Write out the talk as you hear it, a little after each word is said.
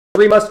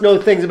Three must-know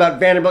things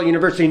about Vanderbilt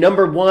University.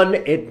 Number one,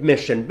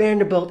 admission.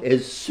 Vanderbilt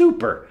is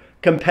super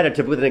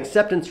competitive with an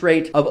acceptance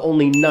rate of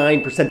only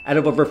 9% out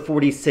of over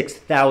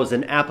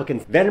 46,000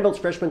 applicants. Vanderbilt's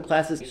freshman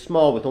class is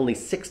small with only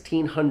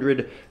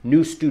 1,600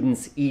 new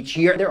students each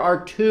year. There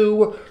are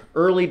 2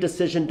 early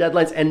decision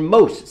deadlines, and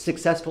most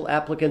successful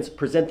applicants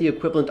present the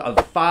equivalent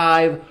of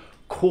 5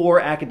 core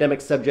academic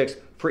subjects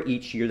for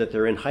each year that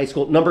they're in high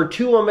school. Number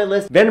 2 on my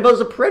list, Vanderbilt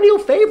is a perennial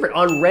favorite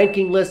on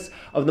ranking lists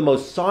of the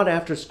most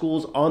sought-after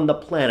schools on the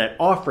planet,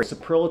 offering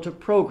superlative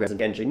programs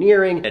in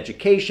engineering,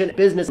 education,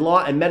 business,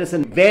 law, and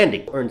medicine.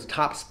 Vandy earns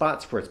top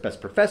spots for its best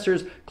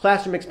professors,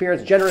 classroom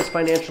experience, generous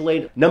financial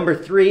aid. Number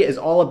 3 is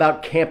all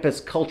about campus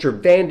culture.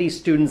 Vandy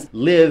students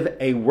live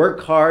a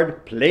work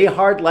hard, play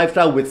hard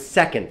lifestyle with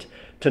second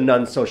to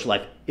none social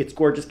life. Its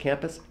gorgeous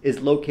campus is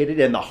located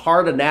in the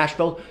heart of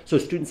Nashville, so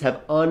students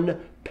have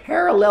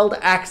unparalleled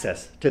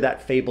access to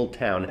that fabled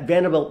town.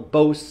 Vanderbilt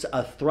boasts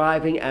a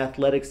thriving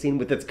athletic scene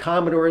with its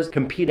Commodores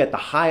compete at the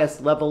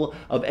highest level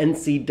of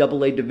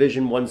NCAA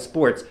Division I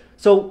sports.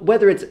 So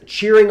whether it's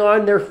cheering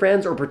on their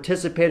friends or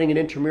participating in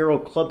intramural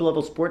club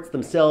level sports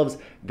themselves,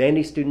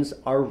 Vandy students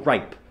are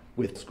ripe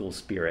with school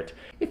spirit.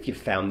 If you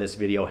found this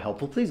video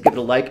helpful, please give it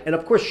a like and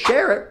of course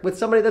share it with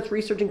somebody that's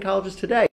researching colleges today.